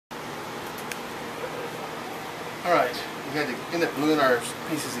Alright, we had to end up gluing our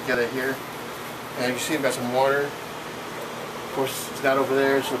pieces together here. And you see we've got some water. Of course, it's not over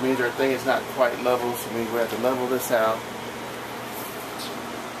there, so it means our thing is not quite level, so it means we have to level this out.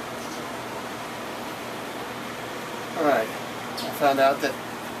 Alright, I found out that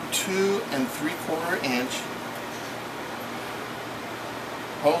 2 3/4 inch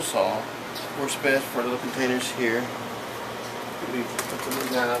hole saw works best for little containers here. We put the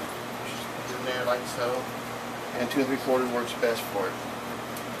lid down, put it in there like so, and 2 3/4 works best for it.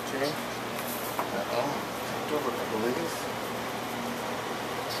 Okay. Over a couple of these.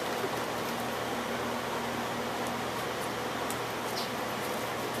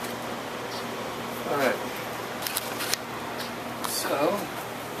 Alright. So,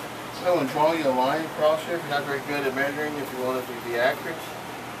 I want to draw you a line across here if you're not very good at measuring, if you want it to be accurate.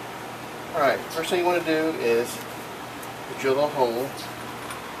 Alright, first thing you want to do is drill a hole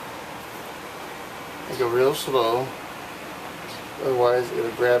and go real slow, otherwise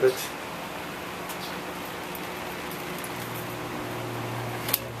it'll grab it.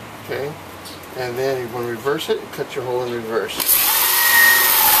 Okay, and then you want to reverse it and cut your hole in reverse.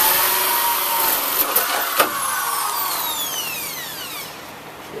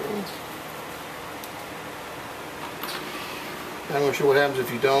 Okay. I'm going to show what happens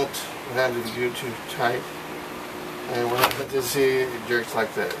if you don't, what happens if you do it too tight. And what happens is, see, it jerks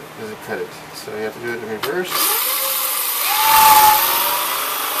like that, it doesn't cut it. So you have to do it in reverse.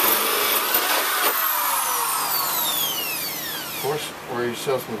 Of course, wear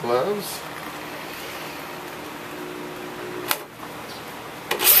yourself some gloves.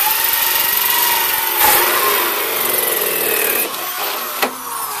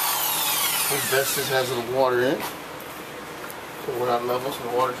 Best this has a little water in it, so we're not level, so the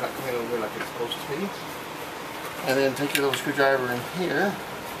water's not coming over here like it's supposed to be. And then take your little screwdriver in here,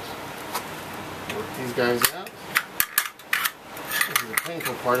 work these guys out. This is the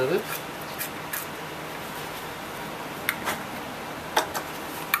painful part of it.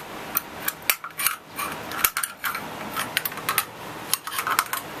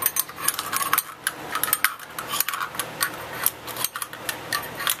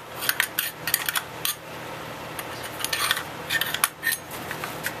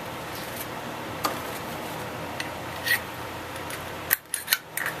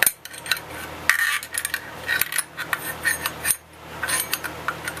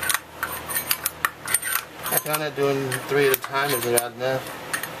 I found that doing 3 at a time is not enough.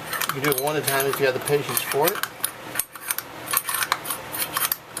 You can do it 1 at a time if you have the patience for it.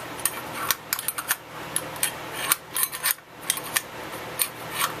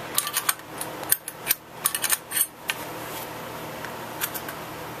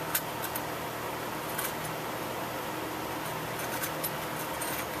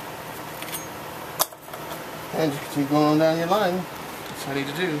 And just continue going on down your line. That's what I need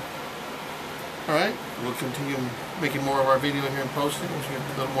to do. Alright, we'll continue making more of our video here and posting once we get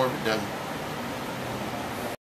a little more of it done.